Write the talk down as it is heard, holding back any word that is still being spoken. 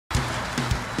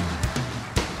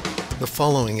The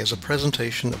following is a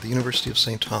presentation of the University of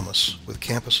St. Thomas with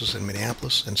campuses in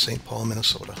Minneapolis and St. Paul,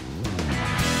 Minnesota.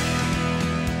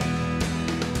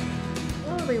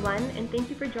 Hello everyone, and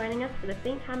thank you for joining us for the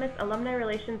St. Thomas Alumni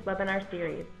Relations webinar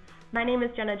series. My name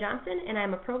is Jenna Johnson, and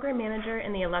I'm a program manager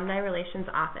in the Alumni Relations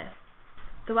office.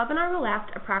 The webinar will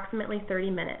last approximately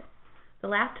 30 minutes. The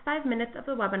last 5 minutes of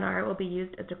the webinar will be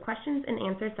used as a questions and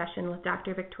answer session with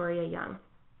Dr. Victoria Young.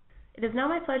 It is now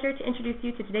my pleasure to introduce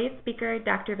you to today's speaker,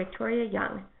 Dr. Victoria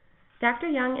Young. Dr.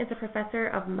 Young is a professor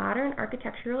of modern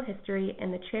architectural history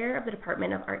and the chair of the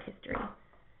Department of Art History.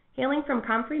 Hailing from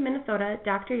Comfrey, Minnesota,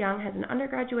 Dr. Young has an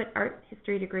undergraduate art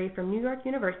history degree from New York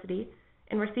University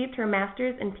and received her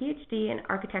master's and Ph.D. in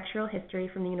architectural history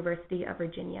from the University of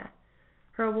Virginia.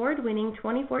 Her award-winning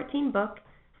 2014 book,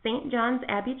 St. John's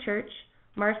Abbey Church,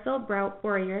 Marcel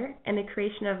Breuer, and the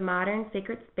Creation of Modern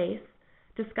Sacred Space,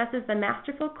 discusses the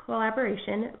masterful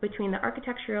collaboration between the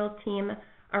architectural team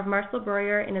of Marcel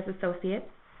Breuer and his associates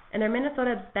and their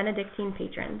Minnesota Benedictine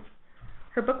patrons.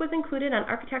 Her book was included on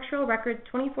Architectural Record's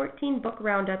 2014 book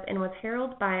roundup and was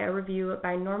heralded by a review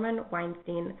by Norman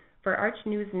Weinstein for Arch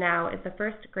News Now as the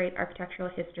first great architectural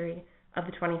history of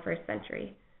the 21st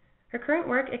century. Her current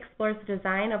work explores the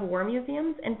design of war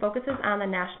museums and focuses on the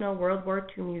National World War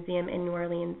II Museum in New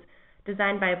Orleans,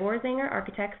 designed by Borzanger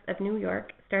Architects of New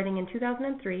York, starting in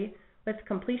 2003, with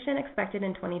completion expected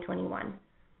in 2021.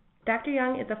 Dr.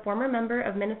 Young is a former member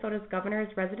of Minnesota's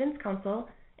Governor's Residence Council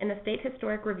and the State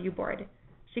Historic Review Board.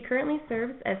 She currently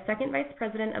serves as second vice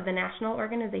president of the national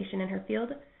organization in her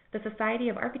field, the Society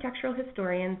of Architectural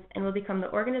Historians, and will become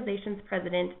the organization's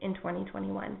president in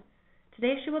 2021.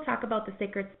 Today she will talk about the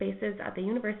sacred spaces at the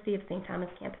University of St. Thomas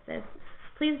campuses.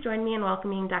 Please join me in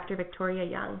welcoming Dr. Victoria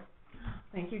Young.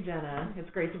 Thank you, Jenna. It's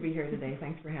great to be here today.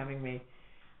 Thanks for having me.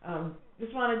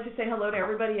 Just wanted to say hello to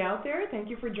everybody out there. Thank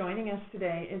you for joining us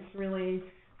today. It's really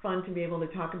fun to be able to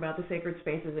talk about the sacred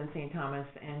spaces in St. Thomas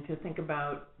and to think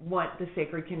about what the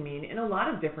sacred can mean in a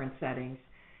lot of different settings.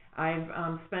 I've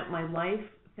spent my life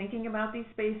thinking about these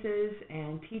spaces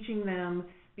and teaching them,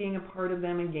 being a part of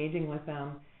them, engaging with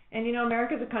them. And you know,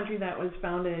 America is a country that was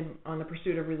founded on the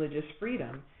pursuit of religious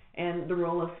freedom, and the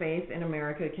role of faith in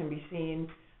America can be seen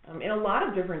in a lot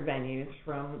of different venues,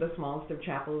 from the smallest of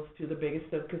chapels to the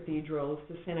biggest of cathedrals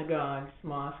to synagogues,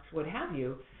 mosques, what have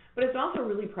you. But it's also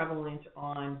really prevalent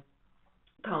on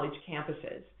college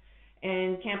campuses.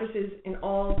 And campuses in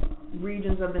all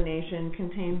regions of the nation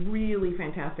contain really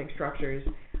fantastic structures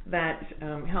that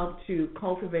help to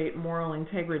cultivate moral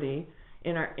integrity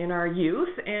in our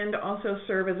youth and also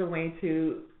serve as a way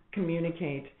to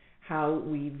communicate how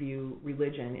we view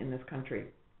religion in this country.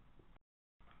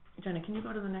 Jenna, can you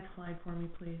go to the next slide for me,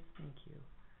 please? Thank you.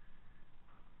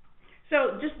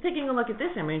 So just taking a look at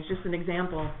this image, just an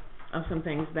example of some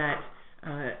things that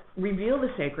reveal the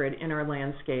sacred in our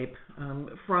landscape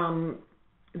from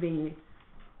the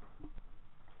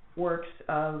works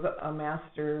of a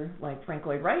master like Frank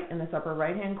Lloyd Wright in this upper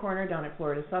right-hand corner down at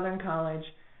Florida Southern College,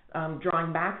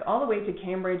 drawing back all the way to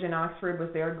Cambridge and Oxford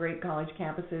with their great college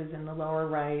campuses in the lower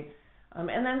right,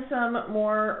 and then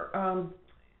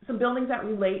some buildings that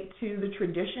relate to the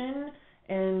tradition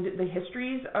and the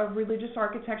histories of religious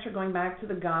architecture, going back to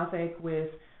the Gothic with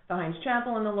the Heinz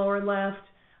Chapel in the lower left,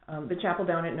 the chapel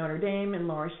down at Notre Dame in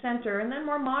lower center, and then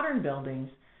more modern buildings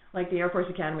like the Air Force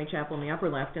Academy Chapel in the upper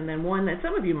left, and then one that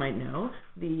some of you might know,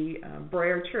 the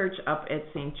Breuer Church up at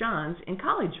St. John's in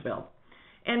Collegeville.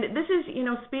 And this is,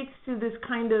 speaks to this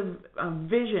kind of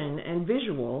vision and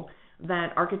visual that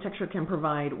architecture can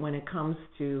provide when it comes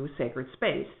to sacred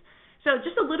space. So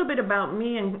just a little bit about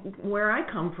me and where I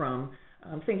come from,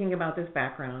 thinking about this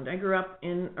background. I grew up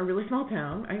in a really small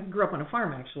town. I grew up on a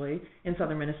farm, actually, in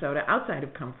southern Minnesota, outside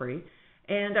of Comfrey.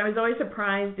 And I was always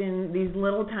surprised in these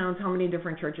little towns how many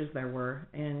different churches there were.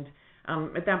 And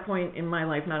at that point in my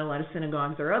life, not a lot of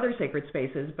synagogues or other sacred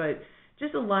spaces, but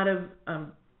just a lot of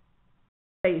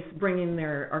space bringing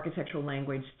their architectural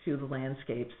language to the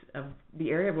landscapes of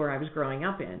the area where I was growing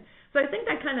up in. So I think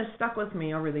that kind of stuck with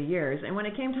me over the years. And when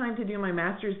it came time to do my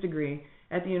master's degree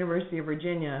at the University of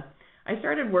Virginia, I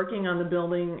started working on the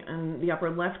building in the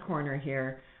upper left corner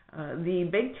here. The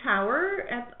big tower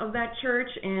of that church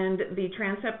and the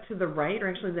transept to the right, or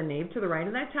actually the nave to the right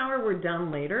of that tower, were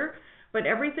done later. But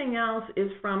everything else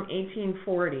is from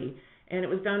 1840. And it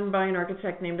was done by an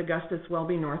architect named Augustus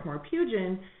Welby Northmore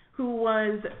Pugin, who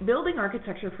was building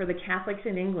architecture for the Catholics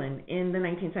in England in the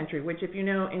 19th century, which, if you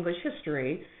know English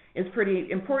history, is pretty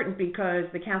important because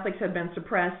the Catholics had been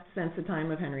suppressed since the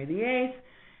time of Henry VIII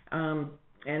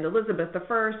and Elizabeth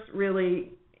I,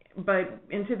 really, but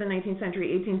into the 19th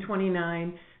century,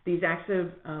 1829, these acts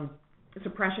of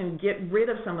suppression get rid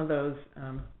of some of those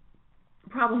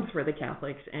problems for the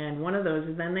Catholics, and one of those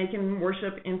is then they can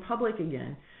worship in public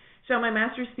again. So my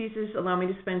master's thesis allowed me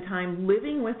to spend time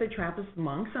living with the Trappist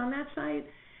monks on that site,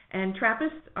 and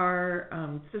Trappists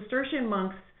are Cistercian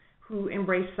monks who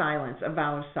embrace silence, a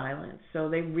vow of silence, so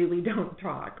they really don't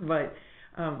talk. But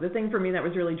the thing for me that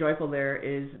was really joyful there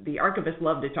is the archivist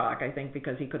loved to talk, I think,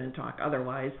 because he couldn't talk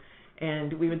otherwise.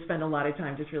 And we would spend a lot of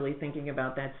time just really thinking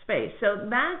about that space. So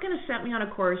that kind of set me on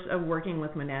a course of working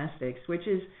with monastics, which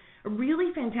is a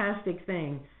really fantastic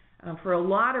thing for a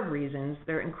lot of reasons.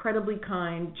 They're incredibly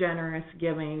kind, generous,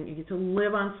 giving. You get to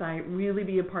live on site, really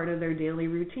be a part of their daily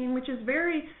routine, which is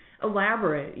very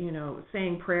elaborate,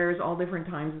 saying prayers all different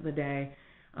times of the day.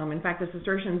 In fact, the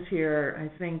Cistercians here,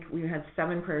 I think we had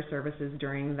 7 prayer services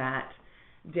during that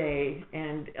day,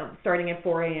 and starting at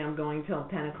 4 a.m. going till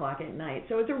 10 o'clock at night.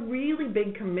 So it's a really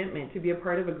big commitment to be a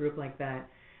part of a group like that.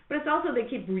 But it's also, they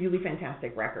keep really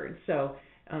fantastic records. So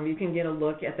you can get a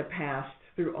look at the past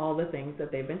through all the things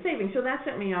that they've been saving. So that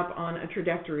set me up on a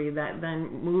trajectory that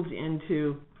then moved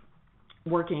into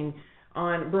working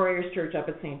on Breuer's church up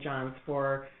at St. John's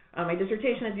for my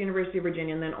dissertation at the University of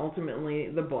Virginia, and then ultimately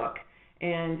the book.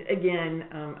 And again,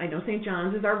 I know St.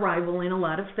 John's is our rival in a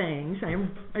lot of things.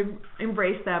 I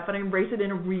embrace that, but I embrace it in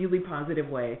a really positive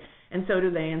way. And so do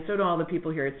they, and so do all the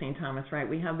people here at St. Thomas, right?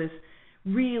 We have this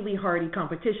really hearty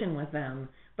competition with them,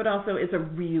 but also it's a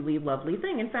really lovely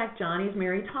thing. In fact, Johnny's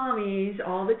marry Tommy's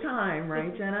all the time,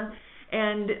 right, Jenna?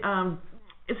 And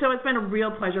so it's been a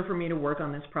real pleasure for me to work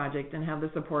on this project and have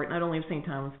the support not only of St.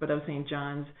 Thomas, but of St.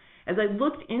 John's. As I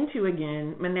looked into,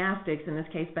 again, monastics, in this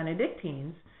case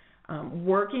Benedictines,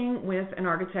 working with an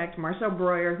architect, Marcel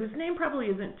Breuer, whose name probably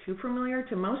isn't too familiar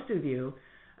to most of you,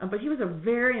 but he was a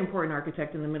very important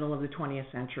architect in the middle of the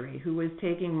 20th century who was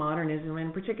taking modernism, and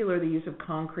in particular the use of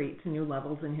concrete, to new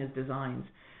levels in his designs.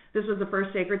 This was the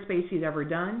first sacred space he'd ever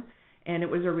done, and it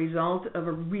was a result of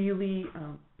a really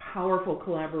powerful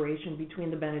collaboration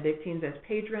between the Benedictines as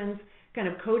patrons, kind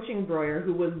of coaching Breuer,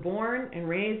 who was born and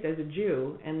raised as a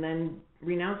Jew and then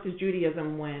renounced his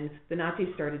Judaism when the Nazis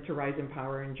started to rise in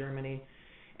power in Germany.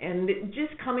 And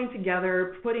just coming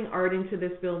together, putting art into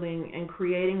this building and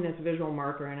creating this visual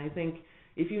marker. And I think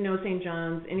if you know St.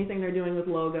 John's, anything they're doing with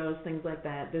logos, things like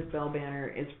that, this bell banner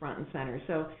is front and center.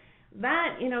 So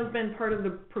that, has been part of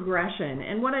the progression.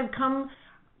 And what I've come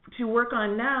to work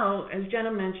on now, as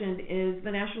Jenna mentioned, is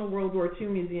the National World War II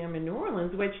Museum in New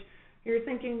Orleans, which you're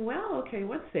thinking, well, okay,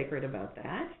 what's sacred about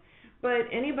that? But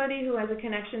anybody who has a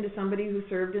connection to somebody who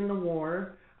served in the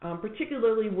war,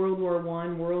 particularly World War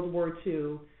I, World War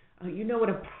II, you know what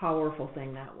a powerful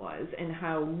thing that was and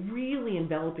how really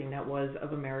enveloping that was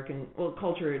of American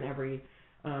culture in every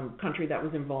country that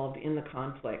was involved in the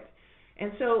conflict.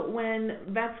 And so when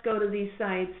vets go to these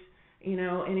sites,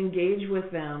 and engage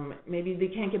with them, maybe they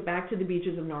can't get back to the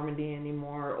beaches of Normandy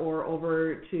anymore or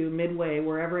over to Midway,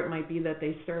 wherever it might be that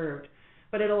they served.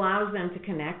 But it allows them to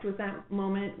connect with that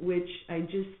moment, which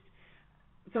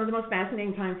some of the most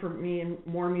fascinating time for me in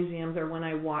war museums are when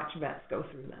I watch vets go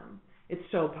through them. It's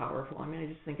so powerful. I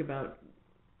just think about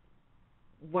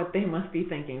what they must be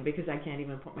thinking, because I can't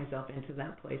even put myself into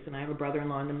that place. And I have a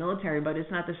brother-in-law in the military, but it's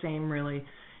not the same really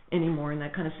anymore in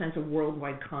that kind of sense of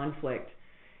worldwide conflict.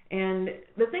 And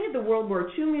the thing at the World War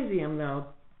II Museum, though,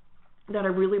 that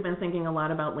I've really been thinking a lot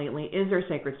about lately is their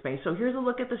sacred space. So here's a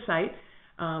look at the site.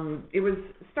 It was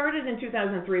started in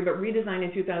 2003, but redesigned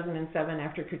in 2007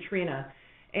 after Katrina.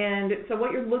 And so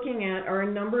what you're looking at are a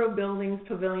number of buildings,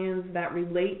 pavilions that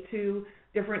relate to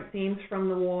different themes from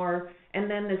the war,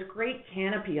 and then this great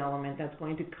canopy element that's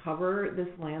going to cover this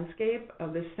landscape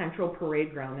of this central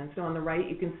parade ground. And so on the right,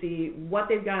 you can see what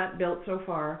they've got built so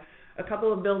far. A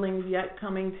couple of buildings yet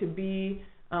coming to be.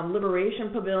 Liberation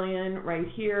Pavilion right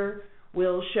here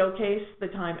will showcase the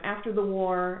time after the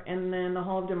war, and then the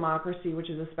Hall of Democracy, which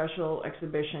is a special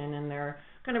exhibition, and their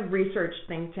kind of research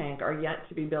think tank are yet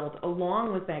to be built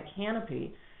along with that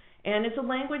canopy. And it's a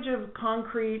language of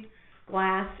concrete,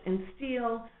 glass, and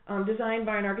steel, designed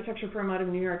by an architecture firm out of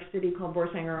New York City called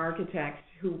Borsanger Architects,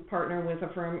 who partner with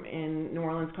a firm in New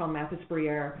Orleans called Marcel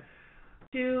Breuer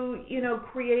to,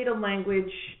 create a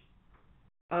language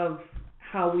of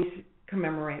how we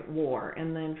commemorate war,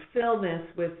 and then fill this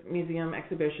with museum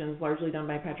exhibitions, largely done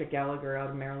by Patrick Gallagher out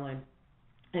of Maryland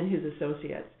and his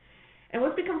associates. And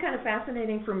what's become kind of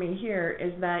fascinating for me here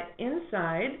is that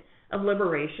inside of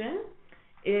Liberation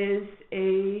is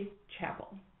a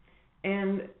chapel.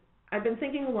 And I've been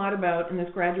thinking a lot about, in this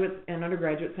graduate and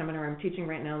undergraduate seminar I'm teaching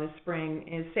right now this spring,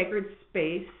 is sacred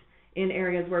space in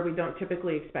areas where we don't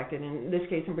typically expect it, in this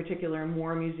case in particular in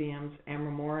war museums and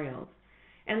memorials.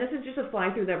 And this is just a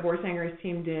fly-through that Borsanger's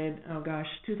team did,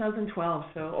 2012,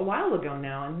 so a while ago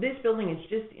now. And this building is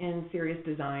just in serious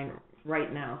design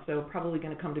right now, so probably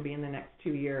going to come to be in the next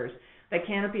 2 years. That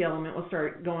canopy element will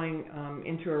start going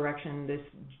into erection this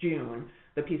June.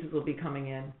 The pieces will be coming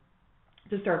in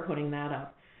to start putting that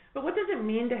up. But what does it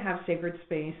mean to have sacred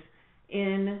space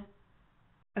in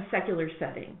a secular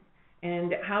setting?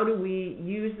 And how do we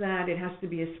use that? It has to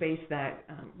be a space that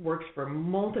works for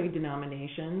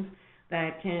multi-denominations,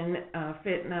 that can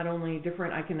fit not only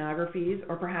different iconographies,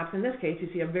 or perhaps in this case you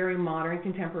see a very modern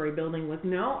contemporary building with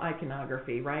no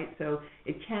iconography, right? So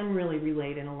it can really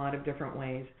relate in a lot of different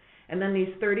ways. And then these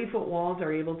 30-foot walls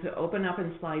are able to open up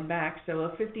and slide back, so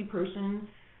a 50-person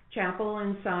chapel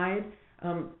inside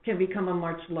can become a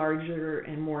much larger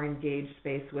and more engaged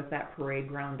space with that parade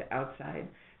ground outside.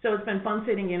 So it's been fun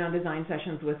sitting in on design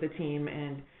sessions with the team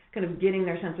and kind of getting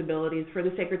their sensibilities for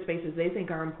the sacred spaces they think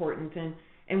are important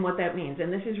and what that means.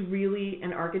 And this is really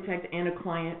an architect and a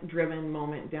client-driven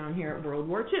moment down here at World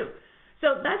War II.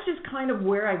 So that's just kind of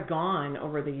where I've gone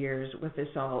over the years with this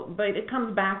all. But it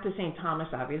comes back to St. Thomas,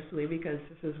 obviously, because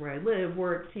this is where I live,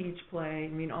 work, teach, play,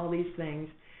 all these things.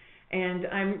 And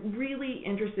I'm really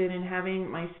interested in having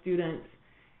my students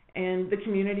and the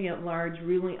community at large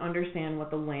really understand what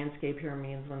the landscape here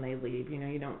means when they leave.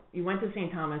 You went to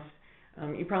St. Thomas,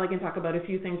 you probably can talk about a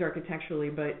few things architecturally,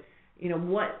 but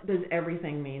what does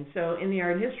everything mean? So in the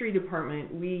art history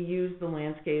department, we use the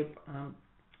landscape,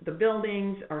 the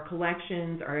buildings, our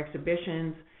collections, our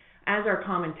exhibitions, as our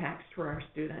common text for our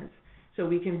students. So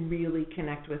we can really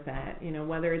connect with that.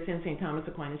 Whether it's in St. Thomas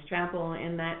Aquinas Chapel,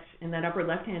 in that upper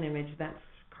left-hand image, that's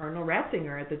Cardinal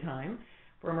Ratzinger at the time,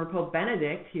 former Pope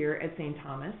Benedict here at St.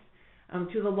 Thomas,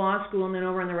 to the law school, and then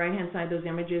over on the right-hand side, those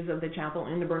images of the chapel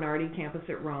in the Bernardi campus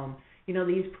at Rome.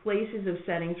 These places of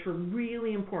settings for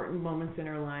really important moments in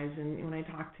our lives. And when I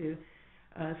talk to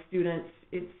students,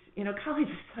 it's, college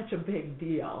is such a big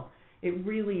deal. It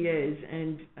really is.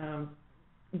 And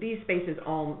these spaces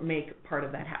all make part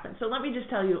of that happen. So let me just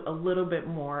tell you a little bit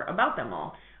more about them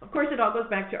all. Of course, it all goes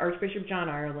back to Archbishop John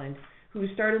Ireland, who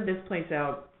started this place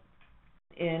out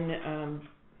in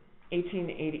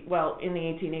in the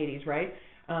 1880s, right?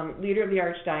 Leader of the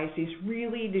Archdiocese,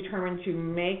 really determined to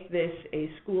make this a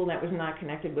school that was not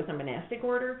connected with a monastic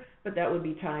order, but that would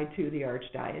be tied to the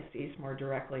Archdiocese more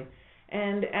directly.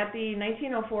 And at the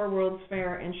 1904 World's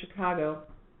Fair in Chicago,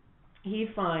 he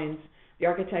finds the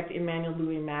architect Emmanuel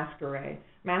Louis Masqueret.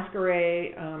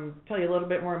 Masqueret, tell you a little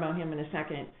bit more about him in a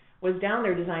second, was down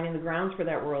there designing the grounds for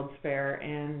that World's Fair,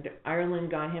 and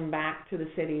Ireland got him back to the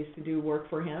cities to do work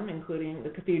for him, including the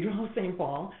Cathedral of St.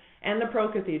 Paul and the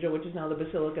Pro-Cathedral, which is now the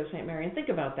Basilica of St. Mary. And think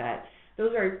about that.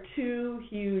 Those are two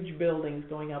huge buildings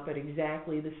going up at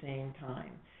exactly the same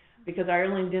time, because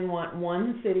Ireland didn't want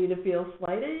one city to feel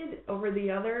slighted over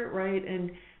the other, right, and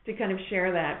to kind of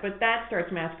share that. But that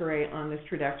starts Masqueret on this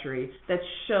trajectory that's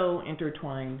so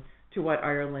intertwined to what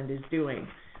Ireland is doing.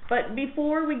 But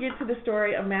before we get to the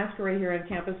story of Masqueret here on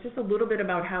campus, just a little bit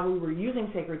about how we were using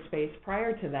sacred space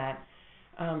prior to that.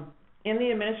 In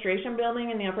the administration building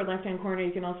in the upper left-hand corner,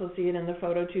 you can also see it in the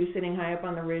photo too, sitting high up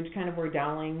on the ridge, kind of where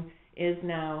Dowling is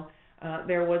now.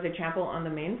 There was a chapel on the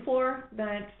main floor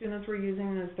that students were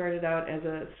using that started out as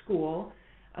a school.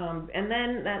 And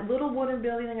then that little wooden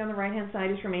building on the right-hand side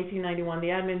is from 1891. The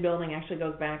admin building actually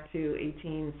goes back to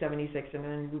 1876 and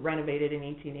then renovated in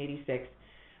 1886.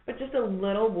 But just a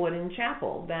little wooden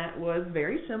chapel that was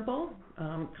very simple,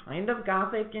 kind of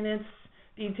Gothic in its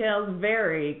details,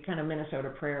 very kind of Minnesota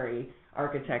Prairie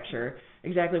architecture,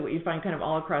 exactly what you find kind of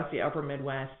all across the upper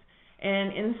Midwest.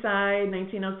 And inside,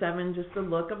 1907, just the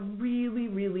look of really,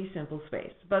 really simple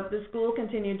space. But the school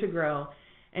continued to grow,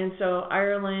 and so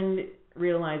Ireland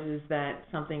realizes that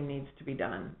something needs to be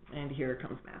done, and here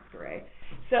comes Masqueret.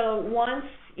 So once,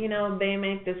 they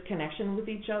make this connection with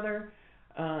each other,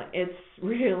 it's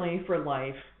really for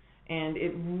life, and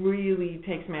it really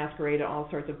takes Masqueret to all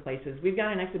sorts of places. We've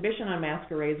got an exhibition on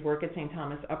Masqueret's work at St.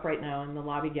 Thomas up right now in the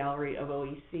lobby gallery of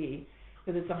OEC,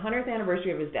 because it's the 100th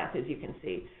anniversary of his death, as you can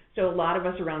see. So a lot of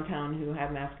us around town who have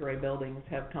Masqueret buildings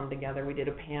have come together. We did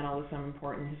a panel with some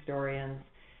important historians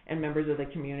and members of the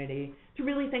community to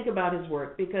really think about his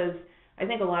work, because I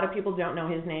think a lot of people don't know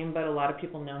his name, but a lot of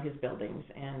people know his buildings,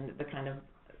 and the kind of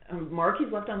mark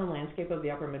he's left on the landscape of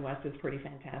the upper Midwest is pretty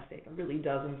fantastic, really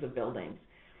dozens of buildings.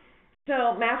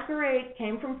 So Masqueret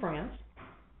came from France.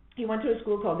 He went to a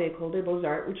school called the École des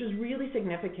Beaux-Arts, which was really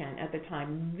significant at the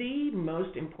time, the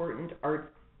most important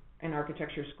art and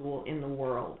architecture school in the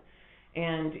world.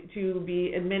 And to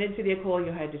be admitted to the École,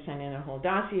 you had to send in a whole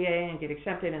dossier and get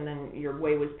accepted, and then your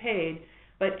way was paid.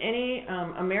 But any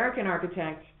American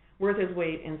architect worth his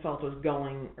weight in salt was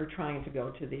going or trying to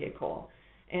go to the école.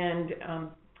 And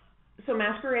so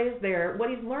Masqueret is there. What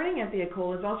he's learning at the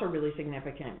école is also really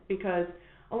significant, because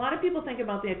a lot of people think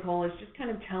about the école as just kind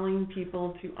of telling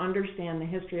people to understand the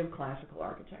history of classical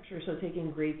architecture, so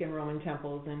taking Greek and Roman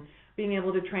temples and being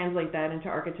able to translate that into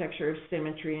architecture of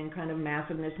symmetry and kind of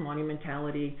massiveness,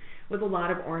 monumentality, with a lot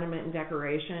of ornament and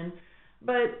decoration.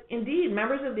 But indeed,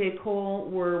 members of the école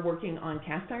were working on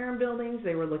cast iron buildings.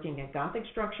 They were looking at Gothic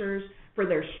structures for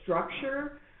their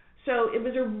structure. So it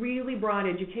was a really broad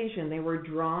education. They were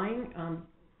drawing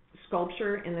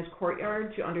sculpture in this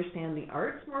courtyard to understand the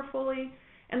arts more fully.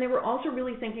 And they were also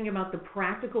really thinking about the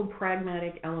practical,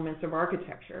 pragmatic elements of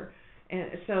architecture. And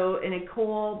so an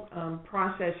école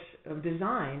process of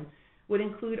design would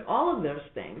include all of those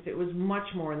things. It was much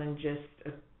more than just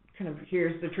a kind of,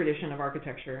 here's the tradition of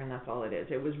architecture and that's all it is.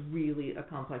 It was really a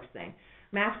complex thing.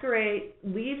 Masqueret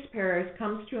leaves Paris,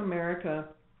 comes to America,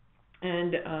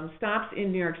 and stops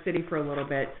in New York City for a little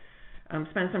bit,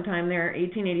 spends some time there.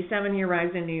 1887, he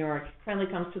arrives in New York, finally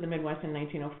comes to the Midwest in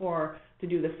 1904 to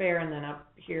do the fair, and then up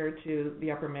here to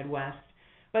the upper Midwest.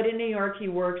 But in New York, he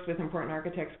works with important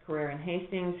architects, Carrere and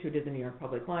Hastings, who did the New York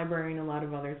Public Library and a lot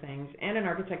of other things, and an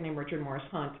architect named Richard Morris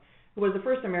Hunt, who was the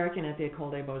first American at the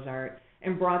École des Beaux-Arts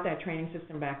and brought that training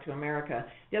system back to America.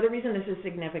 The other reason this is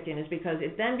significant is because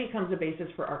it then becomes a basis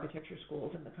for architecture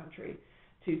schools in the country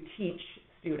to teach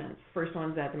students. First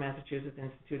one's at the Massachusetts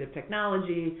Institute of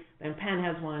Technology, then Penn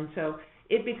has one, so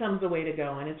it becomes the way to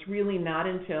go. And it's really not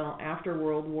until after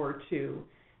World War II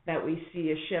that we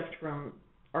see a shift from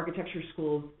architecture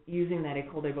schools using that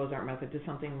École des Beaux-Arts method to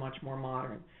something much more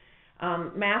modern.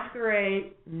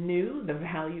 Masqueret knew the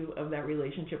value of that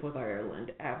relationship with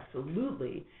Ireland,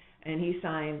 absolutely, and he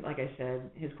signed, like I said,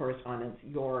 his correspondence,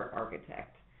 "Your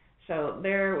Architect." So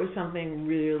there was something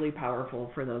really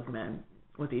powerful for those men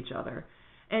with each other.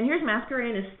 And here's Masqueret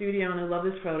in his studio, and I love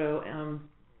this photo.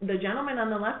 The gentleman on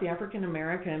the left, the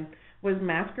African-American, was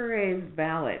Masqueret's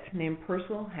valet named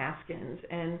Percival Haskins.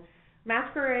 And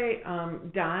Masqueret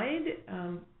died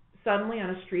suddenly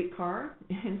on a streetcar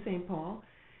in St. Paul,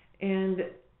 and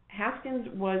Haskins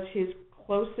was his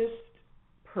closest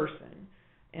person,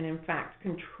 and in fact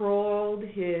controlled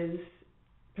his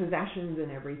possessions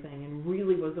and everything, and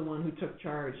really was the one who took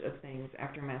charge of things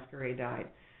after Masqueret died.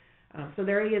 So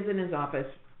there he is in his office,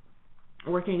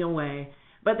 working away.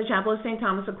 But the Chapel of St.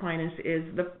 Thomas Aquinas is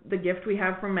the gift we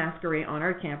have from Masqueret on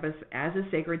our campus as a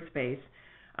sacred space.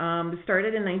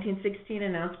 Started in 1916,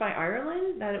 announced by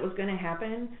Ireland that it was going to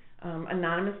happen.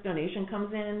 Anonymous donation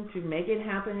comes in to make it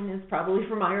happen. It's probably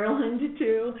from Ireland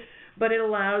too. But it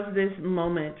allows this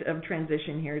moment of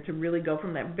transition here to really go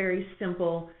from that very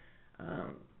simple,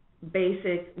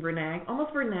 basic,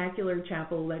 almost vernacular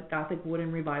chapel, that Gothic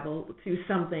wooden revival, to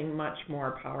something much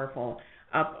more powerful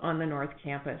up on the North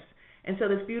Campus. And so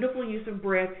this beautiful use of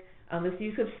brick, this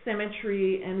use of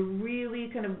symmetry, and really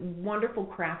kind of wonderful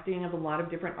crafting of a lot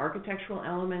of different architectural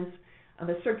elements.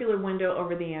 The circular window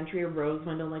over the entry, a rose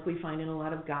window like we find in a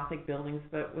lot of Gothic buildings,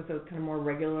 but with a kind of more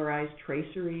regularized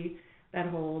tracery that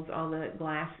holds all the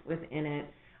glass within it.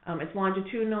 It's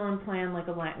longitudinal in plan like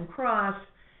a Latin cross,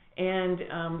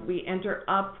 and we enter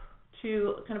up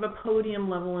to kind of a podium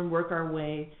level and work our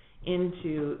way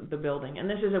into the building. And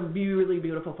this is a really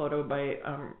beautiful photo by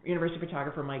university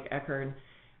photographer Mike Eckerd.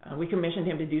 We commissioned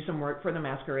him to do some work for the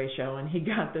Masqueret show, and he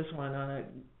got this one on a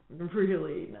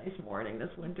really nice morning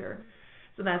this winter.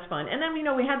 So that's fun. And then,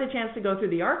 we had the chance to go through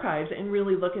the archives and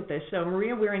really look at this. So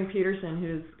Maria Waring-Peterson,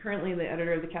 who's currently the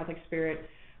editor of the Catholic Spirit,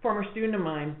 former student of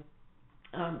mine,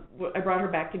 I brought her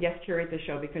back to guest curate the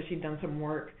show because she'd done some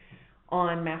work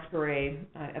on Masqueret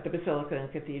at the Basilica and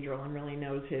Cathedral, and really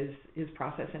knows his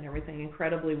process and everything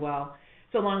incredibly well.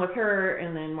 So along with her,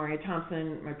 and then Maria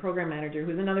Thompson, my program manager,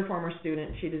 who's another former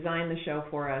student, she designed the show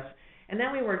for us. And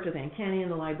then we worked with Ann Kenny in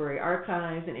the library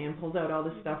archives, and Ann pulls out all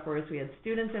this stuff for us. We had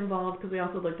students involved because we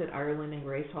also looked at Ireland and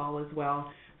Grace Hall as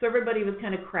well. So everybody was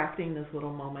kind of crafting this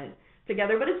little moment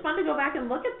together. But it's fun to go back and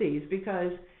look at these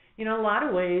because, in a lot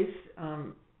of ways,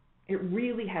 it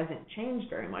really hasn't changed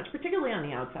very much, particularly on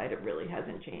the outside. It really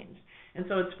hasn't changed. And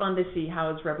so it's fun to see how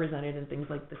it's represented in things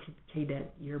like the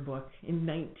Cadet Yearbook in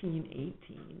 1918,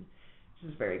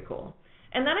 which is very cool.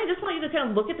 And then I just want you to kind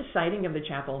of look at the siding of the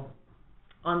chapel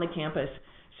on the campus.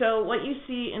 So what you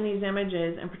see in these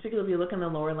images, and particularly if you look in the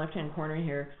lower left-hand corner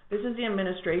here, this is the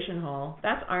administration hall.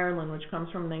 That's Ireland, which comes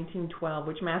from 1912,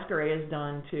 which Masqueret has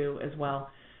done too as well.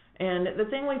 And the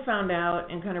thing we found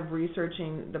out in kind of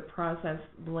researching the process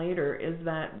later is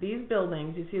that these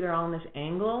buildings, you see they're all in this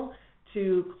angle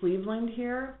to Cleveland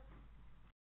here.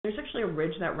 There's actually a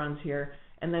ridge that runs here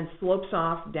and then slopes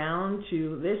off down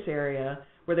to this area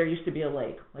where there used to be a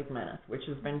lake, Lake Meneth, which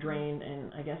has been drained,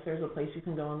 and I guess there's a place you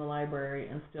can go in the library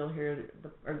and still hear,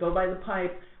 or go by the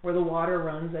pipe where the water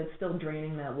runs that's still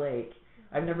draining that lake.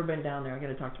 I've never been down there. I got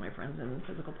to talk to my friends in the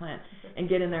physical plant and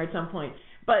get in there at some point.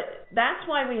 But that's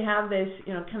why we have this,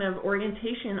 kind of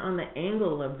orientation on the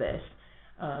angle of this,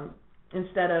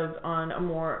 instead of on a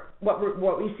more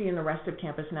what we see in the rest of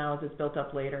campus now as it's built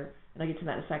up later. And I'll get to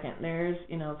that in a second. There's,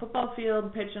 football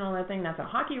field, pitch, and all that thing. That's a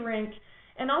hockey rink.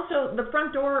 And also, the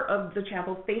front door of the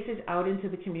chapel faces out into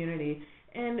the community.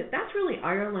 And that's really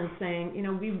Ireland saying,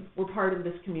 we're part of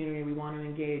this community. We want to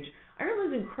engage.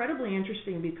 Ireland's incredibly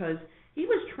interesting because he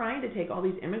was trying to take all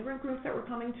these immigrant groups that were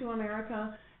coming to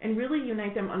America and really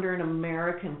unite them under an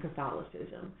American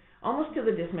Catholicism, almost to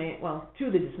the dismay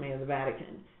of the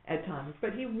Vatican at times.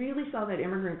 But he really saw that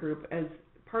immigrant group as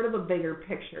part of a bigger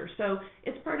picture. So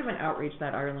it's part of an outreach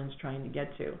that Ireland's trying to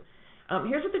get to.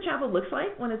 Here's what the chapel looks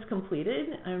like when it's completed.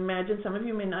 I imagine some of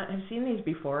you may not have seen these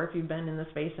before if you've been in the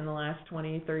space in the last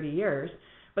 20, 30 years.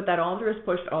 But that altar is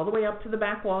pushed all the way up to the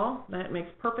back wall. That makes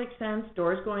perfect sense.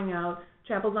 Doors going out.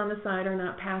 Chapels on the side are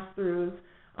not pass-throughs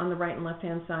on the right and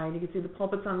left-hand side. You can see the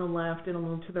pulpits on the left. It'll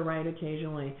move to the right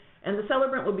occasionally. And the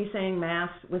celebrant will be saying Mass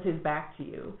with his back to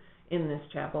you in this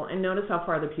chapel. And notice how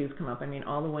far the pews come up.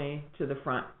 All the way to the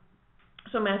front.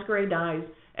 So Masquerade dies.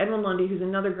 Edwin Lundy, who's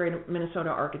another great Minnesota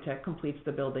architect, completes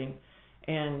the building.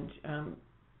 And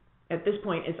at this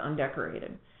point, it's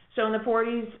undecorated. So in the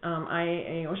 40s,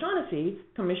 IAA O'Shaughnessy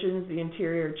commissions the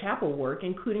interior chapel work,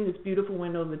 including this beautiful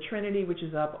window of the Trinity, which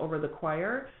is up over the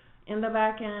choir in the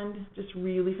back end. Just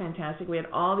really fantastic. We had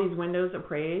all these windows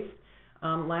appraised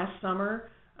last summer.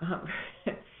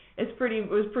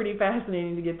 It was pretty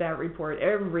fascinating to get that report.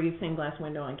 Every stained glass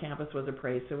window on campus was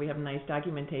appraised, so we have nice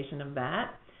documentation of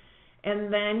that.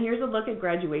 And then here's a look at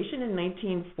graduation in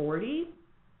 1940,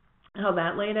 how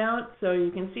that laid out. So you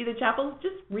can see the chapel's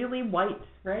just really white,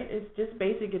 right? It's just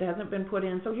basic. It hasn't been put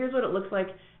in. So here's what it looks like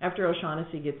after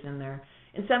O'Shaughnessy gets in there.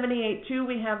 In 78, too,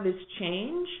 we have this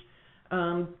change.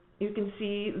 You can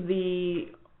see the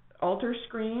altar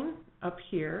screen up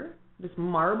here, this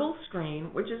marble screen,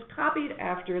 which is copied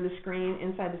after the screen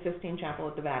inside the Sistine Chapel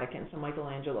at the Vatican, so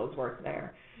Michelangelo's work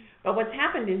there. But what's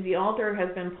happened is the altar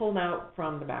has been pulled out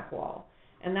from the back wall,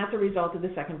 and that's a result of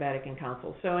the Second Vatican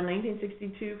Council. So in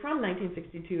 1962 to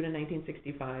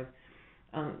 1965,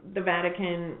 the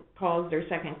Vatican calls their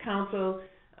Second Council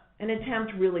an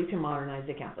attempt really to modernize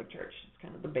the Catholic Church. It's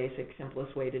kind of the basic,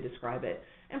 simplest way to describe it.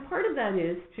 And part of that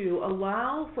is to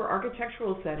allow for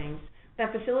architectural settings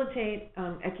that facilitate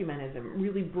ecumenism,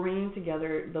 really bringing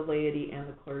together the laity and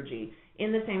the clergy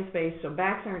in the same space, so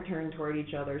backs aren't turned toward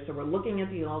each other, so we're looking at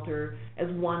the altar as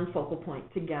one focal point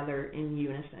together in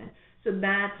unison. So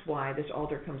that's why this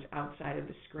altar comes outside of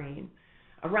the screen.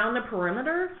 Around the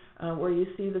perimeter, where you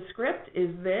see the script,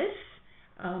 is this,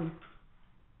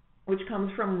 which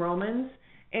comes from Romans.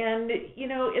 And,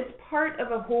 it's part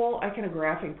of a whole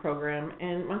iconographic program,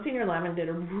 and Monsignor Lavin did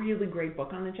a really great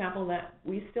book on the chapel that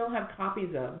we still have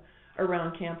copies of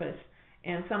around campus,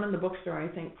 and some in the bookstore, I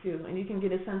think, too. And you can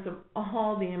get a sense of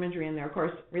all the imagery in there, of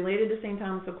course, related to St.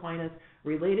 Thomas Aquinas,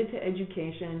 related to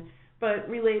education, but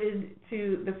related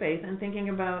to the faith, and thinking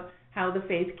about how the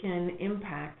faith can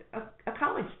impact a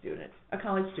college student,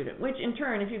 which in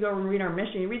turn, if you go and read our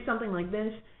mission, you read something like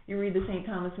this, you read the St.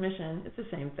 Thomas mission, it's the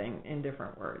same thing in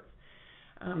different words.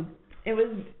 It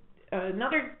was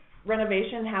another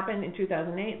renovation happened in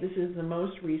 2008. This is the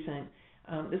most recent.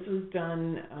 This was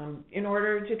done in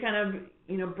order to kind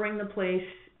of, bring the place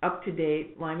up to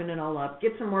date, liven it all up,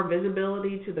 get some more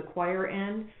visibility to the choir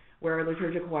end, where a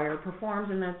liturgical choir performs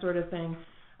and that sort of thing.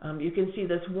 You can see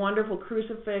this wonderful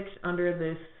crucifix under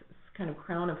this kind of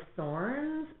crown of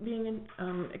thorns being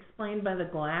explained by the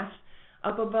glass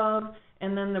up above,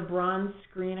 and then the bronze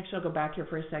screen. Actually, I'll go back here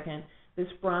for a second. This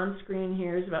bronze screen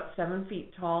here is about 7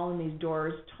 feet tall, and these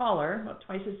doors taller, about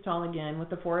twice as tall again, with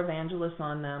the 4 evangelists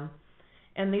on them.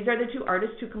 And these are the 2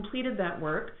 artists who completed that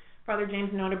work. Father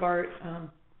James Nodebart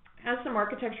has some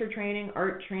architecture training,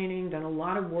 art training, done a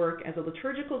lot of work as a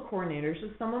liturgical coordinator, so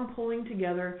someone pulling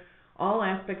together all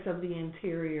aspects of the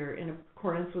interior in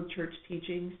accordance with church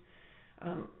teachings.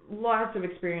 Lots of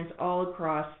experience all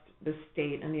across the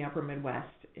state and the upper Midwest.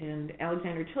 And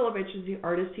Alexander Tilovich is the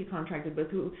artist he contracted with,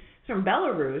 who's from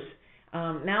Belarus,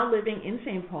 now living in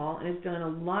St. Paul, and has done a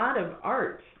lot of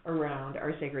art around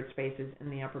our sacred spaces in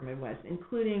the upper Midwest,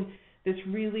 including this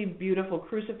really beautiful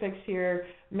crucifix here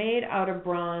made out of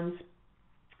bronze.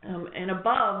 And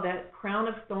above, that crown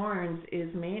of thorns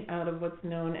is made out of what's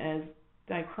known as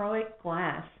dichroic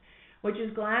glass, which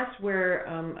is glass where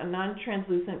a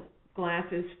non-translucent glass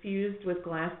is fused with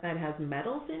glass that has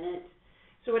metals in it.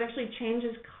 so it actually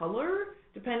changes color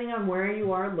depending on where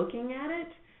you are looking at it.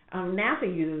 NASA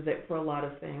uses it for a lot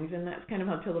of things, and that's kind of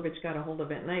how Tilovich got a hold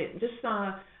of it. And I just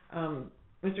saw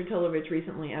Mr. Tilovich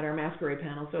recently at our masquerade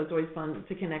panel, so it's always fun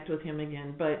to connect with him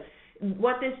again. But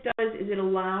what this does is it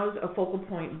allows a focal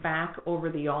point back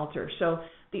over the altar. So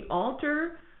the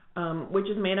altar, which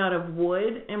is made out of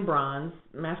wood and bronze,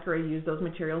 masquerade used those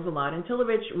materials a lot, and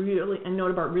Tilovich really, and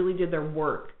Notabart really did their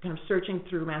work, kind of searching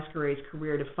through masquerade's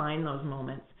career to find those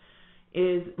moments,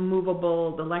 is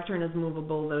movable, the lectern is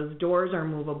movable, those doors are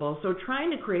movable. So trying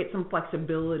to create some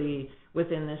flexibility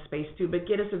within this space too, but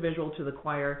get us a visual to the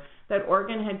choir. That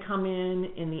organ had come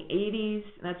in the 80s,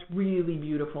 and that's really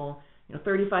beautiful.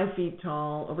 35 feet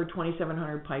tall, over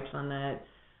 2,700 pipes on that,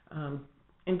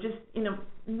 and just,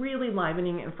 really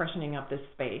livening and freshening up this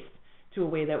space to a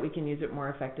way that we can use it more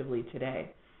effectively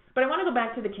today. But I want to go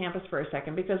back to the campus for a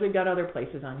second because we've got other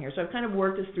places on here. So I've kind of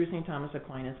worked us through St. Thomas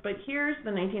Aquinas. But here's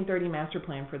the 1930 master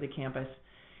plan for the campus.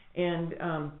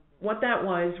 And what that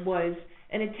was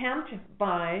an attempt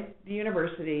by the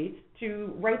university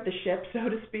to right the ship, so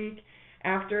to speak,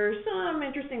 after some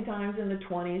interesting times in the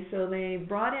 20s. So they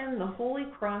brought in the Holy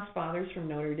Cross Fathers from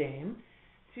Notre Dame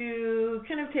to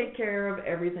kind of take care of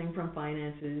everything from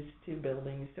finances to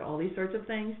buildings to all these sorts of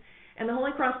things. And the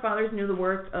Holy Cross Fathers knew the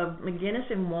work of McGinnis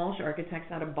and Walsh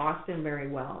architects out of Boston very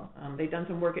well. They'd done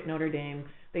some work at Notre Dame.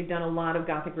 They'd done a lot of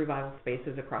Gothic revival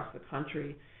spaces across the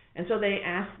country. And so they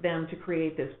asked them to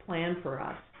create this plan for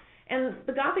us. And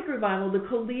the Gothic revival, the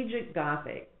collegiate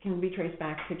Gothic, can be traced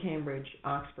back to Cambridge,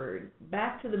 Oxford,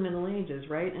 back to the Middle Ages,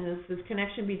 right? And it's this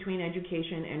connection between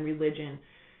education and religion.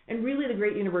 And really the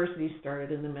great universities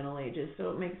started in the Middle Ages,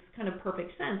 so it makes kind of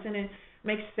perfect sense. And it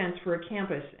makes sense for a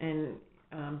campus. And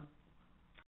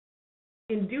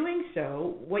in doing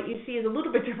so, what you see is a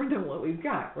little bit different than what we've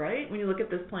got, right? When you look at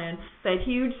this plan, that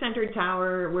huge center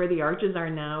tower where the arches are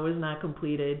now is not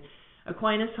completed.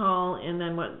 Aquinas Hall, and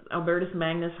then what Albertus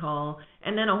Magnus Hall,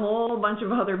 and then a whole bunch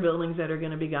of other buildings that are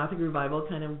going to be Gothic Revival,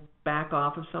 kind of back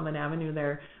off of Summit Avenue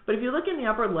there. But if you look in the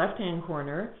upper left-hand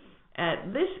corner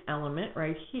at this element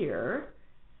right here,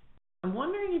 I'm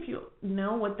wondering if you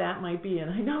know what that might be. And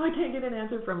I know I can't get an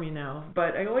answer from you now,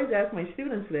 but I always ask my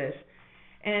students this.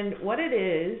 And what it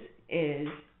is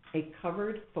a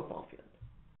covered football field.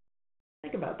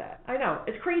 Think about that. I know,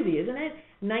 it's crazy, isn't it?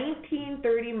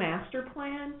 1930 master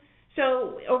plan.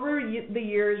 So over the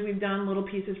years, we've done little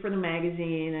pieces for the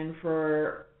magazine and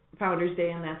for Founders Day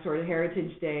and that sort of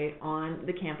Heritage Day on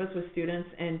the campus with students.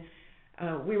 And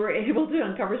we were able to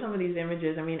uncover some of these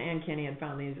images. I mean, Ann Kinney had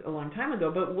found these a long time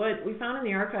ago. But what we found in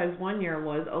the archives one year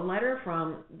was a letter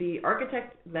from the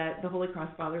architect that the Holy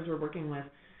Cross Fathers were working with,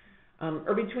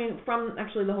 from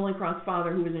actually the Holy Cross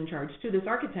Father who was in charge to this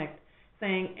architect,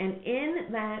 saying, and in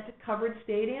that covered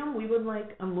stadium, we would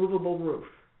like a movable roof.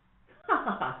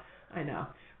 I know,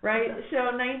 right? So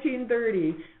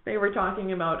 1930, they were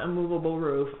talking about a movable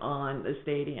roof on the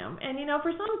stadium. And,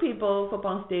 for some people,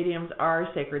 football stadiums are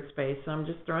sacred space. So I'm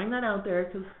just throwing that out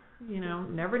there because,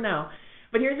 never know.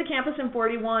 But here's the campus in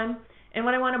 41. And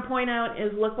what I want to point out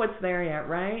is look what's there yet,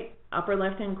 right? Upper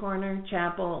left-hand corner,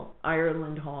 chapel,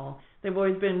 Ireland Hall. They've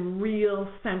always been real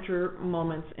center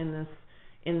moments in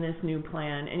this new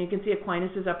plan. And you can see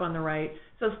Aquinas is up on the right,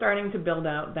 so starting to build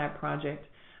out that project.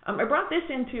 I brought this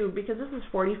in too because this is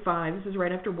 45. This is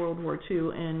right after World War II,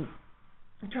 and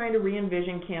I'm trying to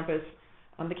re-envision campus.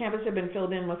 The campus had been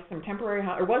filled in with some temporary,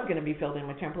 or was going to be filled in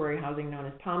with temporary housing known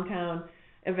as Tomtown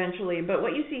eventually. But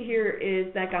what you see here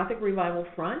is that Gothic Revival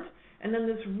front, and then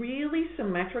this really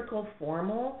symmetrical,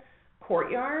 formal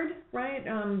courtyard, right?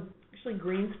 Actually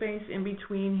green space in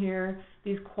between here,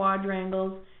 these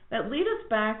quadrangles that lead us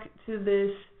back to this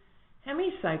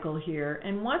hemicycle here.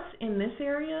 And what's in this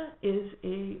area is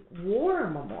a war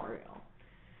memorial.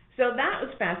 So that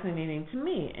was fascinating to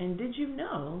me. And did you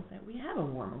know that we have a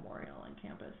war memorial on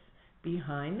campus?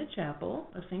 Behind the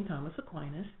chapel of St. Thomas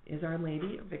Aquinas is Our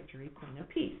Lady of Victory, Queen of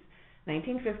Peace.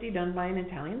 1950, done by an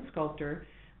Italian sculptor.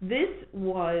 This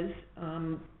was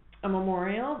a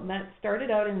memorial that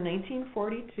started out in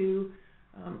 1942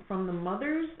 from the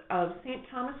mothers of St.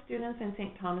 Thomas students and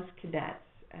St. Thomas cadets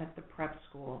at the prep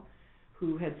school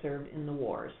who had served in the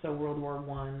wars, so World War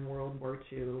I, World War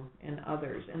II, and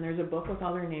others. And there's a book with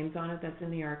all their names on it that's in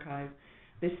the archive.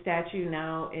 This statue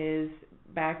now is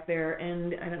back there,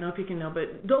 and I don't know if you can know,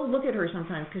 but go look at her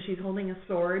sometimes because she's holding a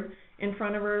sword in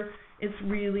front of her. It's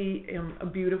really a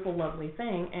beautiful, lovely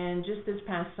thing. And just this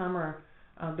past summer,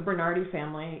 the Bernardi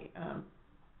family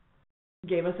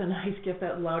gave us a nice gift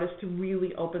that allowed us to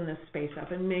really open this space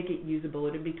up and make it usable.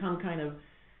 It had become kind of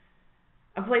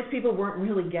a place people weren't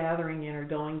really gathering in or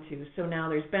going to. So now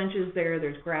there's benches there,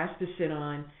 there's grass to sit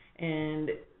on, and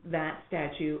that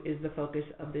statue is the focus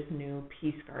of this new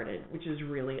Peace Garden, which is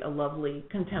really a lovely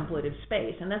contemplative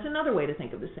space. And that's another way to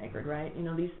think of the sacred, right? You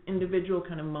know, these individual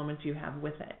kind of moments you have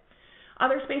with it.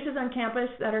 Other spaces on campus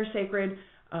that are sacred,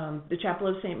 the Chapel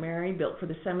of St. Mary, built for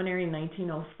the seminary in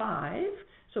 1905.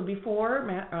 So before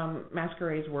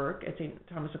Masquerade's work at St.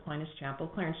 Thomas Aquinas Chapel,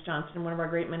 Clarence Johnston, one of our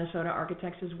great Minnesota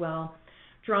architects as well,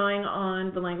 drawing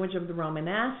on the language of the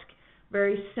Romanesque,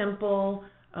 very simple,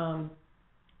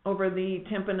 over the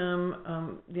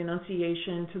tympanum, the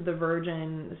Annunciation to the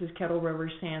Virgin. This is Kettle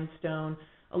River sandstone,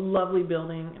 a lovely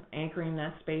building anchoring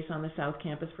that space on the South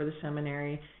Campus for the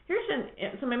seminary. Here's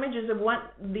some images of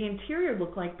what the interior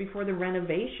looked like before the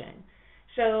renovation.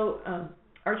 So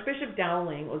Archbishop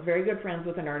Dowling was very good friends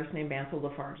with an artist named Ansel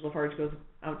Lafarge. Lafarge goes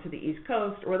out to the East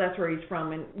Coast, or that's where he's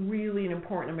from, and really an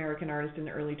important American artist in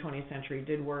the early 20th century,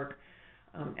 did work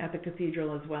at the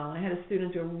cathedral as well. And I had a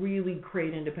student do a really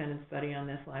great independent study on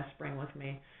this last spring with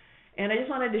me. And I just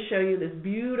wanted to show you this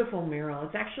beautiful mural.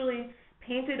 It's actually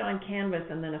painted on canvas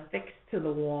and then affixed to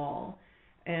the wall.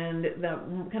 And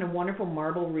the kind of wonderful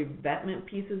marble revetment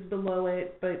pieces below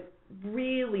it, but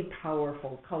really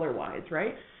powerful color-wise,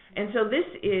 right? And so this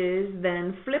is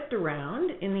then flipped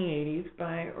around in the 80s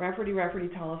by Rafferty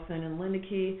Tollefson and Linda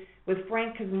Key, with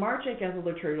Frank Kazmarczyk as the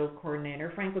liturgical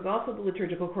coordinator. Frank was also the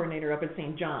liturgical coordinator up at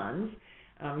St. John's.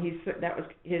 That was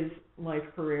his life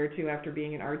career, too, after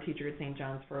being an art teacher at St.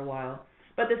 John's for a while.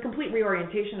 But this complete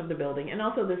reorientation of the building, and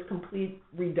also this complete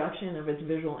reduction of its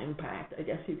visual impact, I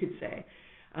guess you could say.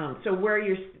 So where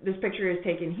this picture is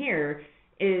taken here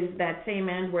is that same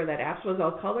end where that apse was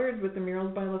all colored with the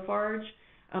murals by Lafarge,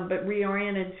 but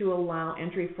reoriented to allow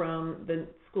entry from the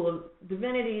School of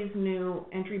Divinity's new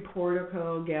entry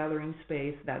portico, gathering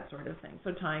space, that sort of thing.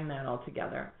 So tying that all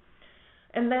together.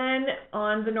 And then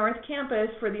on the North Campus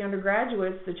for the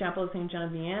undergraduates, the Chapel of St. John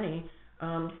Vianney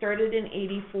started in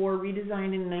 84,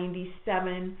 redesigned in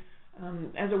 97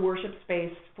 as a worship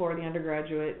space for the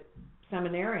undergraduate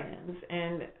seminarians.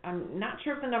 And I'm not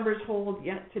sure if the numbers hold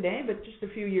yet today, but just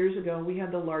a few years ago we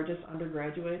had the largest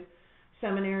undergraduate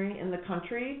seminary in the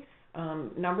country.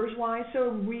 Numbers-wise, so a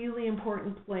really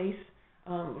important place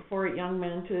for young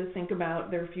men to think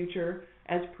about their future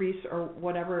as priests or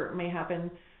whatever may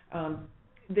happen.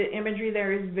 The imagery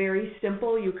there is very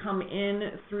simple. You come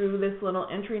in through this little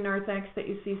entry narthex that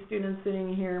you see students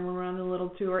sitting here, and we're on a little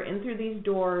tour, in through these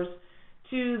doors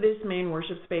to this main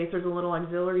worship space. There's a little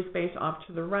auxiliary space off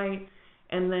to the right,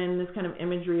 and then this kind of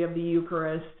imagery of the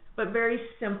Eucharist, but very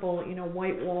simple,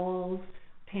 white walls,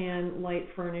 tan, light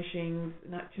furnishings,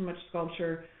 not too much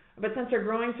sculpture. But since they're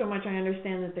growing so much, I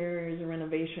understand that there is a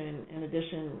renovation and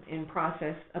addition in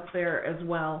process up there as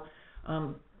well.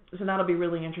 So that'll be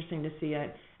really interesting to see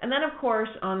it. And then, of course,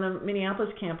 on the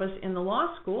Minneapolis campus in the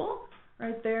law school,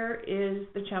 right there is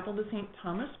the Chapel to St.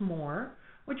 Thomas More,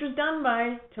 which was done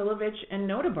by Tilovich and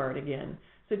Nodebart again.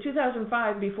 So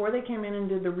 2005, before they came in and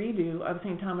did the redo of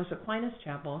St. Thomas Aquinas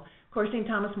Chapel, of course, St.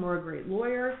 Thomas More, a great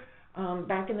lawyer,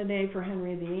 back in the day for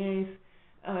Henry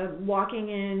VIII, walking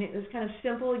in this kind of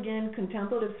simple, again,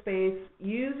 contemplative space,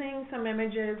 using some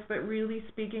images, but really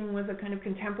speaking with a kind of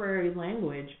contemporary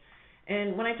language.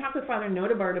 And when I talked with Father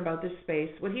Nodebart about this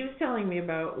space, what he was telling me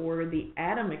about were the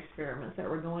atom experiments that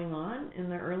were going on in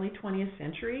the early 20th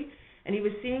century, and he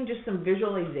was seeing just some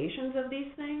visualizations of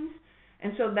these things.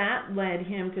 And so that led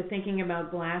him to thinking about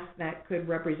glass that could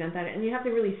represent that. And you have to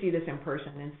really see this in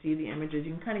person and see the images.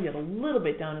 You can kind of get a little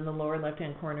bit down in the lower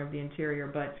left-hand corner of the interior,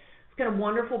 but it's got a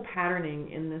wonderful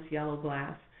patterning in this yellow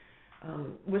glass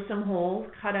with some holes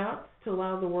cut out to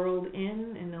allow the world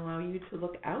in and allow you to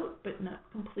look out, but not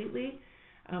completely.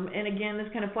 And again, this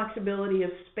kind of flexibility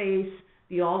of space,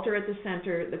 the altar at the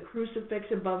center, the crucifix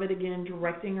above it again,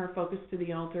 directing our focus to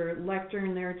the altar,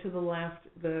 lectern there to the left,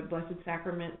 the Blessed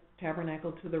Sacrament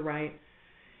tabernacle to the right,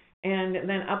 and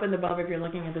then up and above, if you're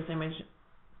looking at this image,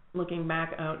 looking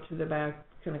back out to the back,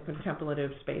 kind of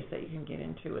contemplative space that you can get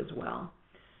into as well.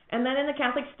 And then in the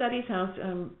Catholic Studies House,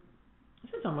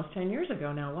 this is almost 10 years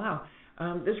ago now,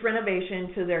 wow, this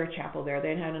renovation to their chapel there.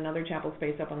 They had another chapel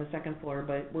space up on the second floor,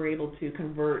 but were able to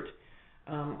convert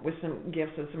with some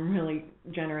gifts of some really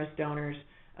generous donors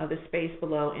the space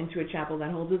below into a chapel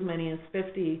that holds as many as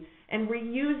 50, and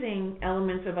reusing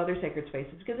elements of other sacred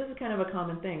spaces, because this is kind of a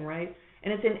common thing, right?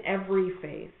 And it's in every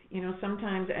faith.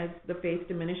 Sometimes as the faith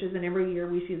diminishes, and every year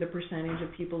we see the percentage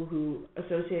of people who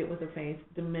associate with the faith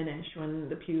diminish when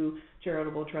the Pew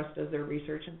Charitable Trust does their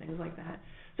research and things like that.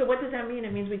 So what does that mean?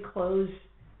 It means we close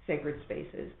sacred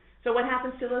spaces. So what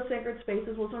happens to those sacred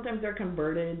spaces? Well, sometimes they're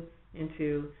converted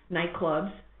into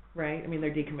nightclubs, right? I mean,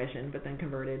 they're decommissioned but then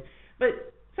converted.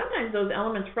 But sometimes those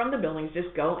elements from the buildings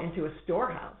just go into a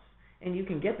storehouse, and you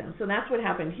can get them. So that's what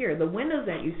happened here. The windows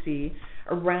that you see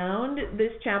around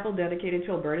this chapel dedicated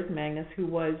to Albertus Magnus, who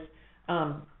was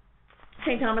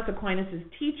St. Thomas Aquinas'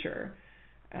 teacher,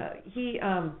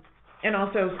 and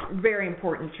also very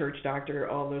important church doctor,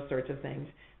 all those sorts of things.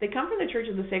 They come from the Church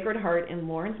of the Sacred Heart in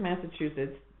Lawrence,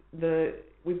 Massachusetts.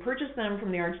 We purchased them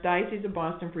from the Archdiocese of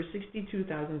Boston for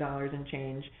 $62,000 and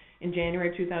change in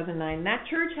January 2009. That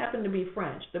church happened to be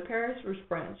French. The parish was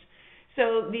French.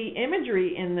 So the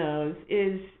imagery in those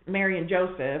is Mary and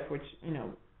Joseph, which,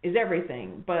 is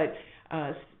everything, but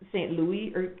Saint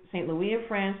Louis of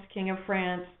France, King of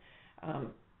France,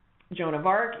 Joan of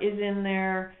Arc is in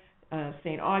there,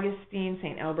 St. Augustine,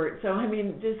 St. Albert. So,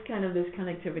 just kind of this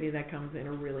connectivity that comes in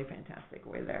a really fantastic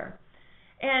way there.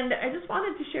 And I just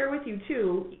wanted to share with you,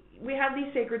 too, we have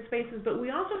these sacred spaces, but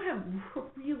we also have a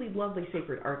really lovely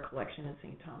sacred art collection at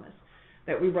St. Thomas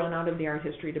that we run out of the art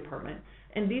history department.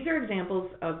 And these are examples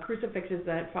of crucifixes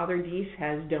that Father Deese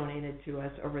has donated to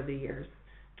us over the years.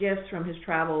 Gifts from his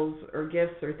travels, or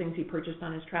gifts or things he purchased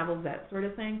on his travels, that sort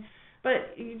of thing.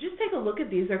 But you just take a look at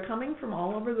these. They're coming from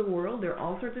all over the world. They're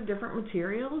all sorts of different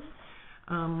materials.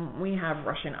 We have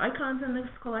Russian icons in this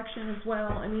collection as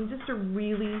well. Just a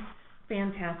really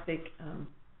fantastic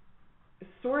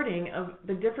sorting of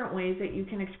the different ways that you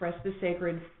can express the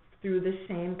sacred through the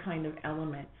same kind of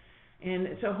element. And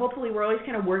so hopefully we're always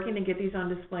kind of working to get these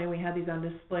on display. We had these on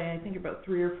display, I think, about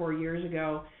 3 or 4 years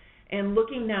ago, and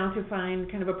looking now to find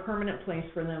kind of a permanent place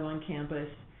for them on campus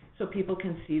so people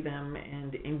can see them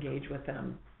and engage with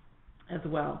them as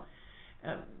well.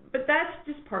 But that's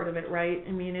just part of it, right?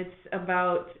 It's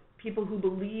about people who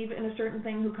believe in a certain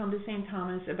thing who come to St.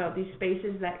 Thomas, about these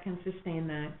spaces that can sustain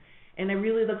that. And I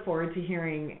really look forward to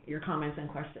hearing your comments and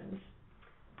questions.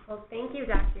 Well, thank you,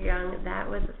 Dr. Young. That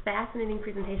was a fascinating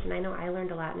presentation. I know I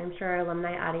learned a lot, and I'm sure our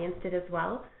alumni audience did as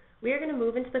well. We are going to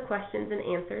move into the questions and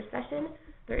answers session.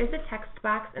 There is a text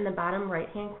box in the bottom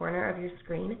right-hand corner of your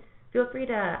screen. Feel free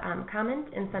to comment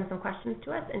and send some questions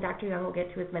to us, and Dr. Young will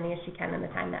get to as many as she can in the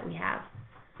time that we have.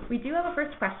 We do have a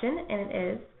first question, and it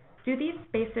is, do these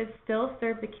spaces still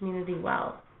serve the community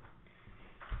well?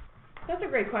 That's a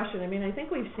great question. I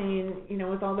think we've seen,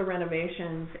 with all the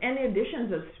renovations and the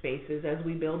additions of spaces as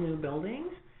we build new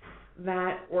buildings,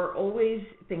 that we're always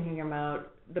thinking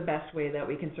about the best way that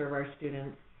we can serve our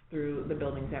students through the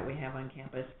buildings that we have on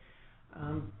campus.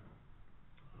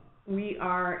 We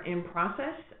are in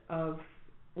process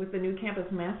with the new campus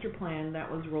master plan that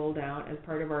was rolled out as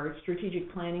part of our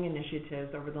strategic planning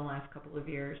initiatives over the last couple of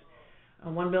years.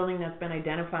 One building that's been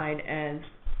identified as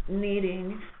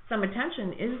needing some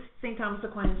attention is St. Thomas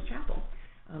Aquinas Chapel.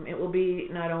 It will be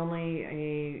not only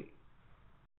a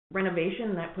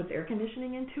renovation that puts air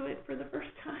conditioning into it for the first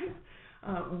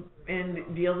time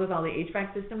and deals with all the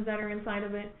HVAC systems that are inside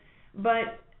of it,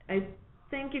 but I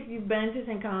think if you've been to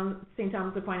St.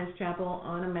 Thomas Aquinas Chapel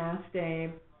on a Mass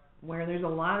day where there's a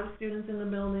lot of students in the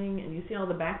building and you see all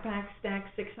the backpacks stacked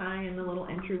 6 high in the little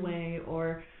entryway,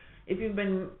 or if you've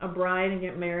been a bride and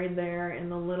get married there in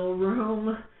the little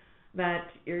room that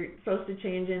you're supposed to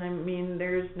change in,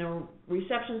 there's no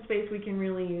reception space we can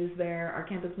really use there. Our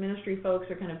campus ministry folks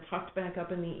are kind of tucked back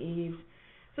up in the eaves.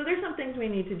 So there's some things we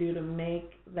need to do to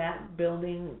make that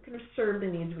building kind of serve the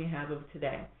needs we have of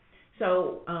today.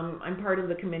 So I'm part of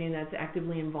the committee that's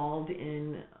actively involved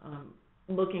in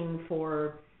looking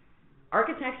for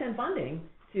architects and funding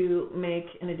to make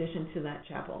an addition to that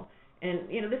chapel. And,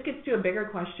 this gets to a bigger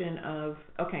question of,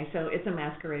 okay, so it's a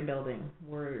masquerade building.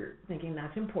 We're thinking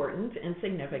that's important and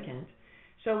significant.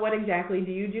 So what exactly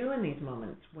do you do in these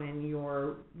moments when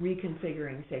you're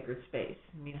reconfiguring sacred space?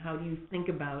 How do you think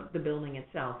about the building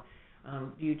itself?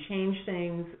 Do you change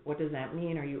things? What does that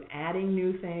mean? Are you adding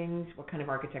new things? What kind of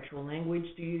architectural language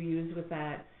do you use with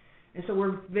that? And so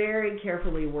we're very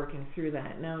carefully working through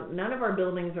that. Now, none of our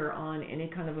buildings are on any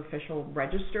kind of official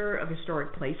register of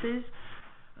historic places.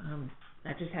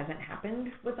 That just hasn't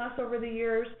happened with us over the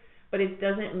years, but it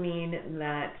doesn't mean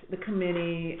that the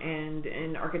committee and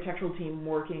an architectural team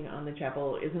working on the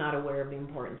chapel is not aware of the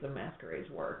importance of Masquerade's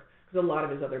work, because a lot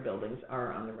of his other buildings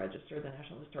are on the register, the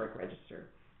National Historic Register,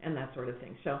 and that sort of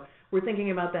thing. So we're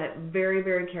thinking about that very,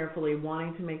 very carefully,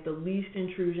 wanting to make the least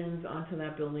intrusions onto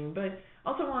that building, but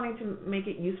also wanting to make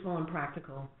it useful and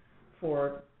practical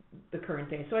for the current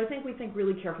day. So I think we think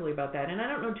really carefully about that. And I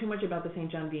don't know too much about the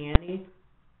St. John Vianney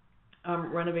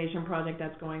renovation project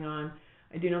that's going on.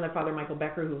 I do know that Father Michael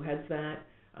Becker, who heads that,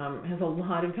 has a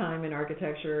lot of time in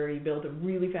architecture. He built a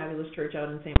really fabulous church out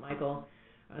in St. Michael.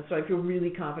 So I feel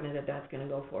really confident that that's going to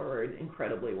go forward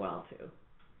incredibly well, too.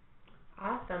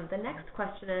 Awesome. The next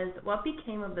question is, what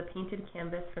became of the painted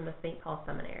canvas from the St. Paul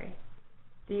Seminary?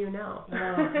 Do you know?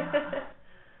 No,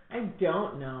 I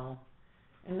don't know.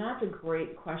 And that's a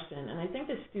great question. And I think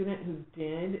the student who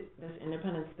did this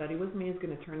independent study with me is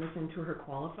going to turn this into her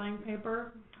qualifying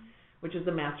paper, which is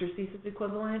the master's thesis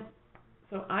equivalent.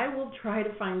 So I will try to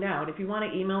find out. If you want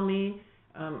to email me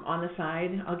on the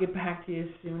side, I'll get back to you as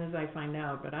soon as I find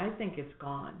out. But I think it's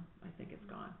gone.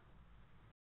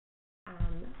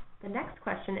 The next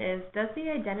question is, does the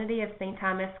identity of St.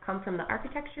 Thomas come from the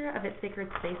architecture of its sacred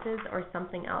spaces or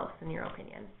something else, in your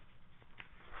opinion?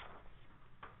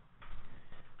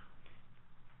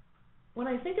 When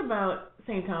I think about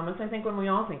St. Thomas, I think when we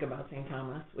all think about St.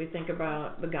 Thomas, we think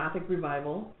about the Gothic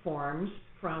revival forms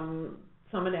from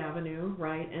Summit Avenue,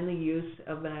 right, and the use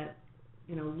of that,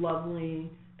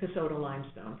 lovely Kasota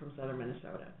limestone from southern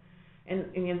Minnesota. And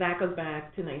that goes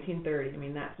back to 1930. I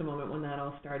mean, that's the moment when that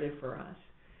all started for us.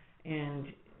 And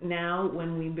now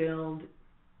when we build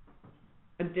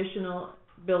additional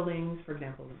buildings, for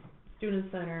example, the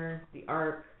Student Center, the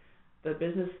ARC, the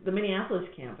Minneapolis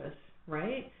campus,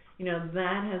 right?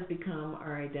 That has become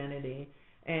our identity.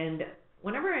 And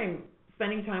whenever I'm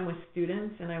spending time with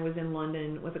students, and I was in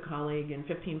London with a colleague and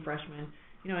 15 freshmen,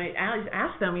 I always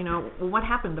ask them, well, what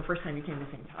happened the first time you came to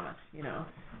St. Thomas?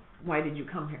 Why did you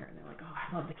come here? And they're like, oh,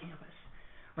 I love the campus,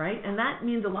 right? And that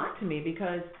means a lot to me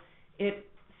because it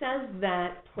says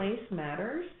that place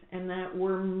matters and that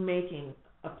we're making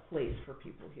a place for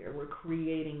people here. We're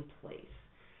creating place,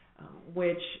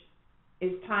 which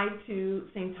is tied to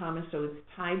St. Thomas, so it's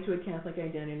tied to a Catholic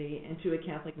identity and to a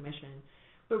Catholic mission.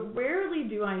 But rarely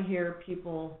do I hear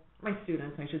people, my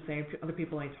students, I should say, other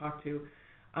people I talk to,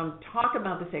 talk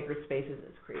about the sacred spaces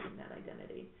as creating that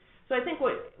identity. So I think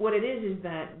what it is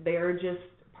that they're just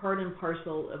part and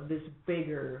parcel of this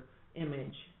bigger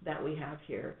image that we have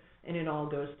here, and it all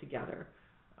goes together.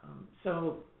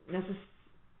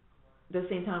 Does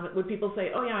St. Thomas, would people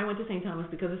say, oh yeah, I went to St. Thomas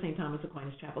because of St. Thomas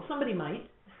Aquinas Chapel? Somebody might,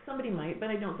 but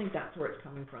I don't think that's where it's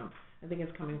coming from. I think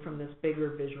it's coming from this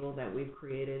bigger visual that we've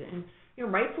created. And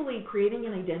rightfully, creating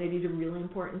an identity is a really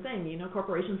important thing.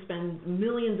 Corporations spend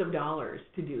millions of dollars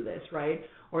to do this, right?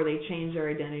 Or they change their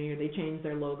identity, or they change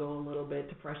their logo a little bit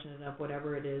to freshen it up,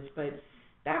 whatever it is. But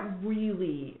that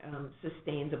really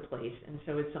sustains a place, and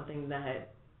so it's something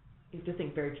that you have to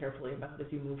think very carefully about as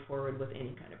you move forward with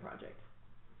any kind of project.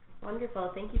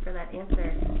 Wonderful. Thank you for that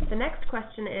answer. The next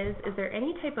question is there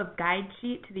any type of guide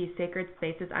sheet to these sacred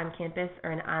spaces on campus or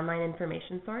an online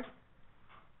information source?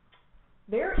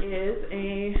 There is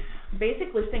a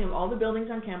basic listing of all the buildings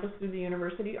on campus through the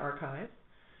university archives,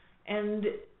 and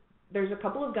there's a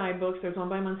couple of guidebooks. There's one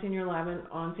by Monsignor Lavin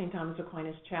on St. Thomas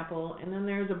Aquinas Chapel, and then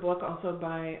there's a book also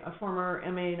by a former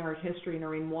MA in Art History,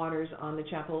 Noreen Waters, on the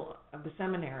Chapel of the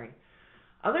Seminary.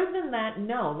 Other than that,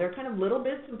 no. There are kind of little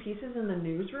bits and pieces in the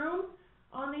newsroom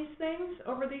on these things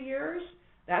over the years.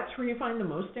 That's where you find the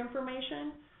most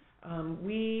information.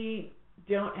 We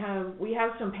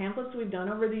have some pamphlets we've done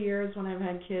over the years when I've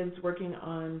had kids working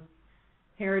on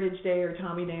Heritage Day or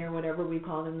Tommy Day or whatever we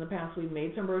call it in the past. We've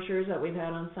made some brochures that we've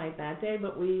had on site that day,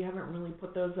 but we haven't really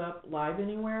put those up live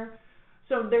anywhere.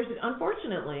 So there's,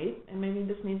 unfortunately, and maybe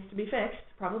this needs to be fixed,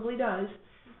 probably does,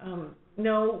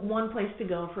 no one place to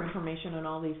go for information on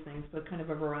all these things, but kind of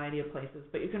a variety of places.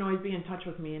 But you can always be in touch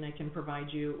with me, and I can provide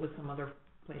you with some other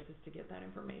places to get that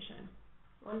information.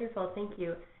 Wonderful, thank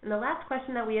you. And the last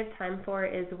question that we have time for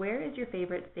is, where is your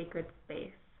favorite sacred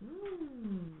space?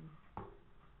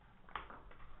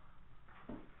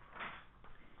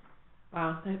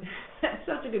 Wow, that's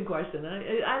such a good question.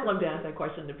 I love to ask that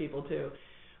question to people too.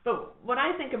 But what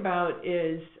I think about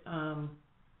is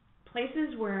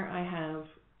places where I have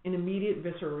an immediate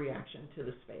visceral reaction to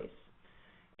the space.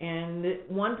 And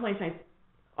one place I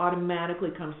automatically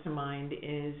comes to mind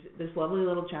is this lovely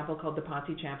little chapel called the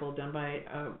Pazzi Chapel, done by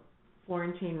a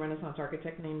Florentine Renaissance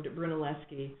architect named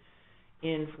Brunelleschi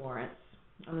in Florence,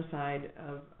 on the side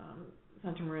of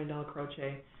Santa Maria della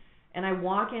Croce. And I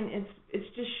walk in,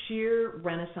 it's just sheer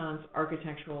Renaissance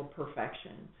architectural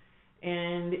perfection.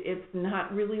 And it's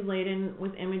not really laden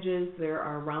with images. There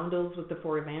are roundels with the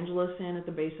four evangelists in at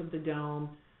the base of the dome.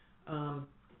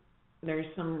 There's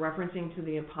some referencing to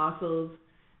the apostles.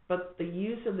 But the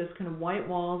use of this kind of white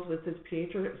walls with this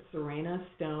Pietra Serena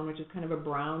stone, which is kind of a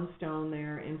brown stone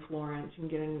there in Florence. You can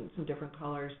get in some different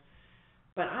colors.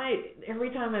 But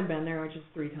every time I've been there, which is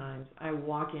 3 times, I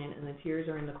walk in and the tears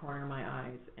are in the corner of my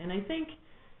eyes. And I think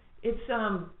it's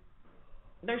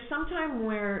there's some time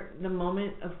where the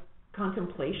moment of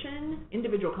contemplation,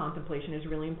 individual contemplation, is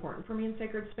really important for me in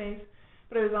sacred space.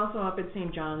 But I was also up at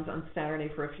St. John's on Saturday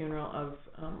for a funeral of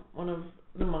one of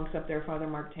the monks up there, Father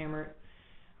Mark Tammert.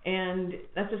 And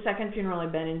that's the second funeral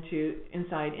I've been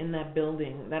inside in that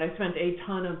building that I spent a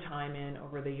ton of time in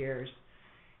over the years.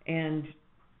 And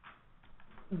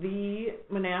the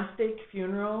monastic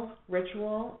funeral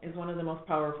ritual is one of the most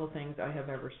powerful things I have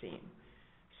ever seen.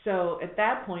 So at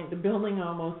that point, the building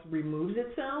almost removes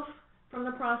itself from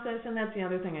the process, and that's the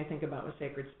other thing I think about with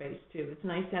sacred space too. It's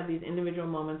nice to have these individual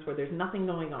moments where there's nothing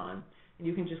going on, and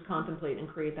you can just contemplate and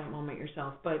create that moment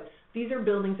yourself. But these are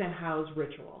buildings that house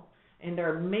ritual, and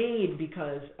they're made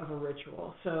because of a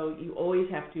ritual. So you always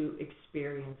have to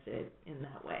experience it in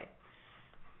that way.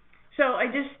 So I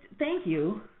just thank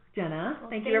you, Jenna. Well,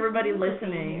 thank you everybody for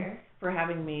listening for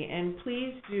having me. And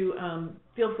please do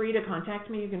feel free to contact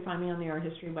me. You can find me on the Art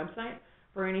History website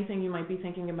for anything you might be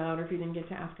thinking about, or if you didn't get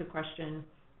to ask a question.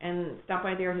 And stop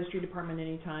by the Art History Department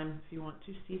anytime if you want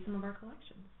to see some of our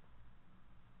collections.